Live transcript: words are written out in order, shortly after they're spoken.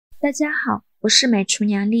大家好，我是美厨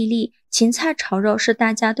娘Lily。芹菜炒肉是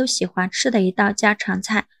大家都喜欢吃的一道家常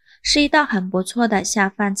菜，是一道很不错的下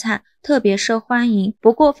饭菜，特别受欢迎。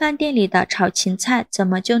不过饭店里的炒芹菜怎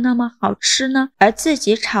么就那么好吃呢？而自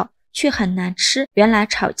己炒却很难吃。原来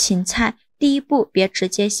炒芹菜，第一步别直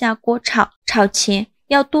接下锅炒，炒前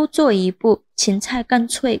要多做一步，芹菜更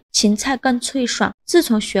脆，芹菜更脆爽。自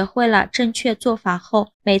从学会了正确做法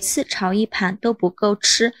后，每次炒一盘都不够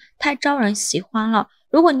吃，太招人喜欢了。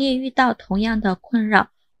如果你也遇到同样的困扰，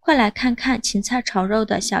快来看看芹菜炒肉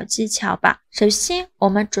的小技巧吧。首先，我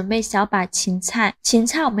们准备小把芹菜，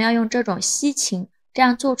我们要用这种西芹，这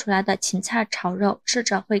样做出来的芹菜炒肉吃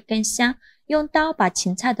着会更香。用刀把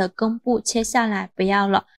芹菜的根部切下来，不要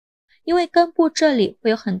了，因为根部这里会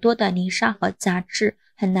有很多的泥沙和杂质，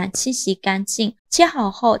很难清洗干净。切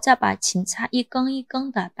好后，再把芹菜一根一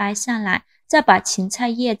根的掰下来，再把芹菜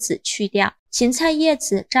叶子去掉。芹菜叶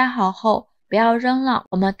子摘好后不要扔了，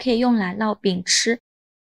我们可以用来烙饼吃。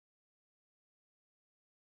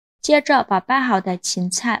接着把掰好的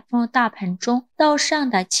芹菜放入大盆中，倒上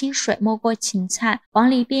的清水没过芹菜，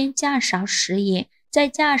往里边加勺食盐，再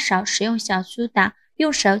加勺食用小苏打，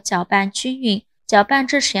用手搅拌均匀，搅拌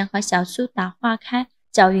至盐和小苏打化开，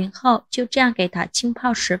搅匀后就这样给它浸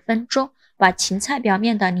泡10分钟，把芹菜表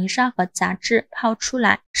面的泥沙和杂质泡出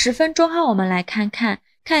来。10分钟后我们来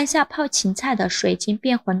看一下泡芹菜的水已经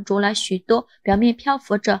变浑浊了许多，表面漂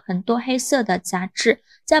浮着很多黑色的杂质。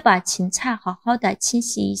再把芹菜好好的清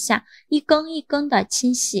洗一下，一根一根的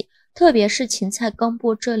清洗，特别是芹菜根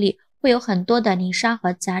部这里会有很多的泥沙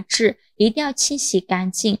和杂质，一定要清洗干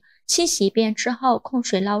净。清洗一遍之后控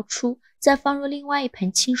水捞出，再放入另外一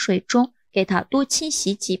盆清水中，给它多清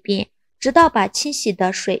洗几遍，直到把清洗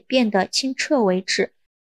的水变得清澈为止。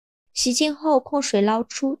洗净后控水捞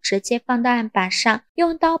出，直接放到案板上，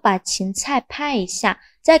用刀把芹菜拍一下，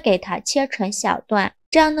再给它切成小段，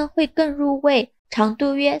这样呢会更入味，长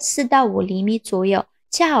度约4到5厘米左右。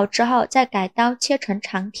切好之后再改刀切成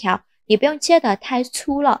长条，也不用切得太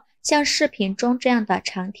粗了，像视频中这样的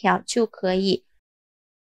长条就可以。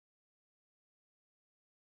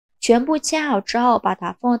全部切好之后把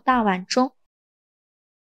它放入大碗中，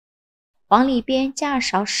往里边加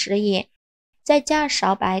勺食盐，再加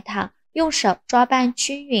勺白糖，用手抓拌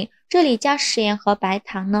均匀。这里加食盐和白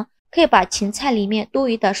糖呢，可以把芹菜里面多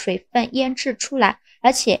余的水分腌制出来，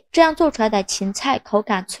而且这样做出来的芹菜口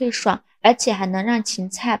感脆爽，而且还能让芹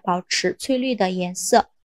菜保持翠绿的颜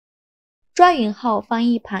色。抓匀后放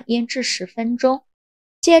一旁腌制10分钟。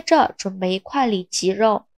接着准备一块里脊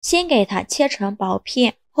肉，先给它切成薄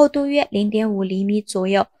片，厚度约 0.5厘米左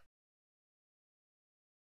右。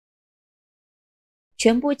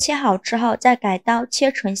全部切好之后再改刀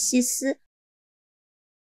切成细丝，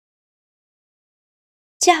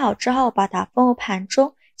切好之后把它放入盘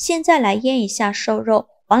中。现在来腌一下瘦肉，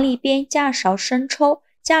往里边加勺生抽，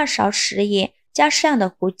加勺食盐，加适量的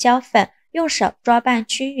胡椒粉，用手抓拌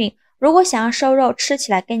均匀。如果想要瘦肉吃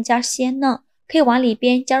起来更加鲜嫩，可以往里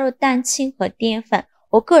边加入蛋清和淀粉。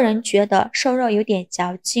我个人觉得瘦肉有点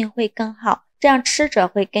嚼劲会更好，这样吃着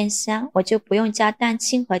会更香，我就不用加蛋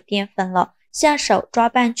清和淀粉了。下手抓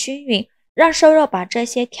拌均匀，让瘦肉把这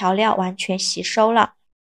些调料完全吸收了。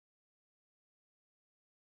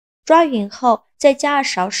抓匀后再加2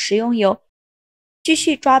勺食用油，继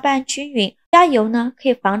续抓拌均匀。加油呢可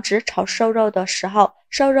以防止炒瘦肉的时候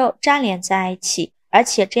瘦肉粘连在一起，而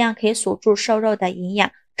且这样可以锁住瘦肉的营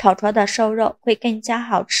养，炒出来的瘦肉会更加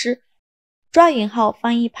好吃。抓匀后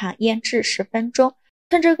放一旁腌制10分钟。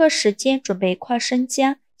趁这个时间准备一块生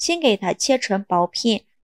姜，先给它切成薄片，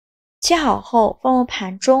切好后放入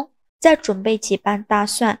盘中，再准备几瓣大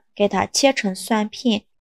蒜，给它切成蒜片，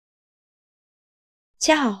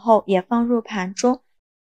切好后也放入盘中，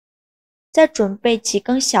再准备几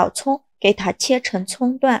根小葱，给它切成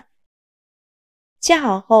葱段，切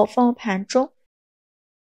好后放入盘中，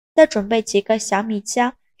再准备几个小米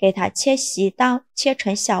椒，给它切细刀，切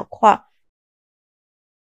成小块，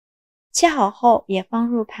切好后也放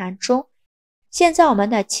入盘中。现在我们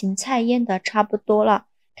的芹菜腌得差不多了，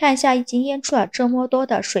看一下已经腌出了这么多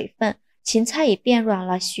的水分，芹菜也变软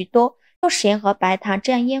了许多。用食盐和白糖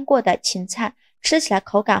这样腌过的芹菜，吃起来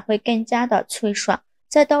口感会更加的脆爽。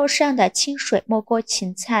再倒上的清水没过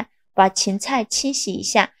芹菜，把芹菜清洗一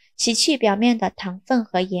下，洗去表面的糖分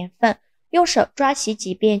和盐分，用手抓洗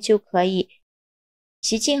几遍就可以。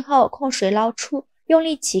洗净后控水捞出，用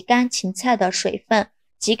力挤干芹菜的水分，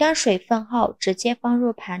挤干水分后直接放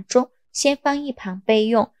入盘中，先放一旁备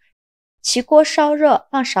用。起锅烧热，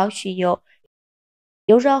放少许油，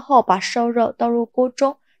油热后把瘦肉倒入锅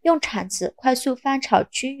中，用铲子快速翻炒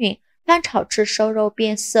均匀，翻炒至瘦肉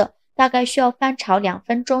变色，大概需要翻炒2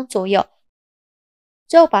分钟左右。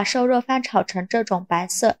最后把瘦肉翻炒成这种白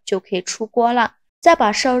色就可以出锅了。再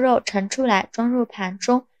把瘦肉盛出来装入盘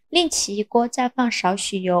中，另起一锅，再放少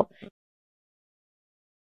许油。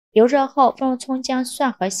油热后放入葱姜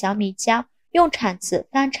蒜和小米椒，用铲子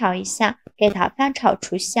翻炒一下，给它翻炒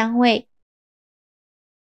出香味。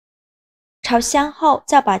炒香后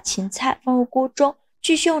再把芹菜放入锅中，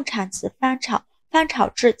继续用铲子翻炒，翻炒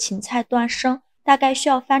至芹菜断生，大概需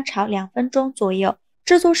要翻炒2分钟左右。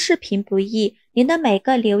制作视频不易，您的每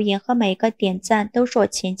个留言和每个点赞都是我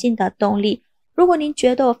前进的动力。如果您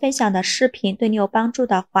觉得我分享的视频对你有帮助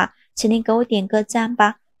的话，请您给我点个赞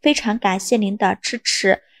吧，非常感谢您的支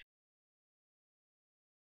持。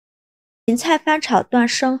芹菜翻炒断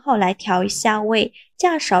生后来调一下味，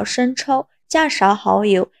加勺生抽，加勺蚝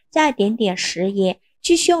油，加一点点食盐，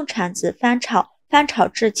继续用铲子翻炒，翻炒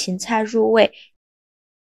至芹菜入味。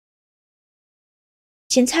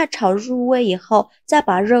芹菜炒入味以后，再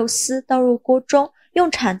把肉丝倒入锅中，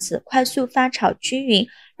用铲子快速翻炒均匀，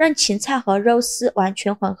让芹菜和肉丝完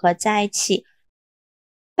全混合在一起。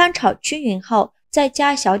翻炒均匀后，再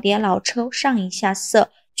加小点老抽上一下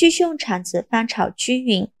色，继续用铲子翻炒均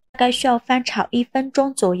匀，大概需要翻炒1分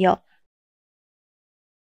钟左右。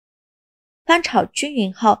翻炒均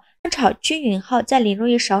匀后，再淋入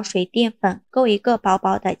一勺水淀粉，勾一个薄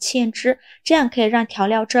薄的芡汁，这样可以让调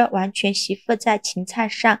料汁完全吸附在芹菜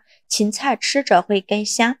上，芹菜吃着会更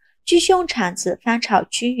香。继续用铲子翻炒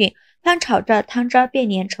均匀，翻炒着汤汁变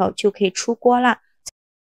粘稠就可以出锅了。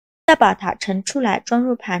再把它盛出来装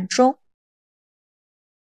入盘中。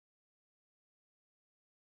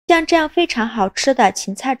像这样非常好吃的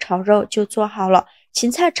芹菜炒肉就做好了。芹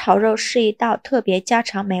菜炒肉是一道特别家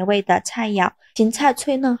常美味的菜肴，芹菜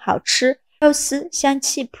脆嫩好吃，肉丝香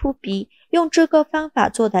气扑鼻。用这个方法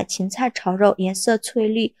做的芹菜炒肉颜色翠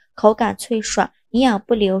绿，口感脆爽，营养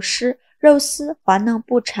不流失，肉丝滑嫩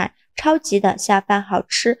不柴，超级的下饭好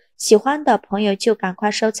吃。喜欢的朋友就赶快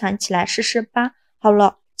收藏起来试试吧。好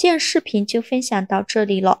了，今天视频就分享到这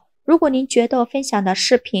里了。如果您觉得我分享的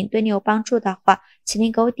视频对你有帮助的话，请您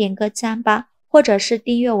给我点个赞吧，或者是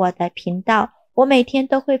订阅我的频道。我每天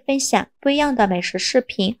都会分享不一样的美食视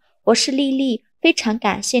频。我是丽丽，非常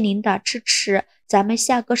感谢您的支持，咱们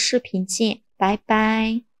下个视频见，拜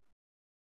拜。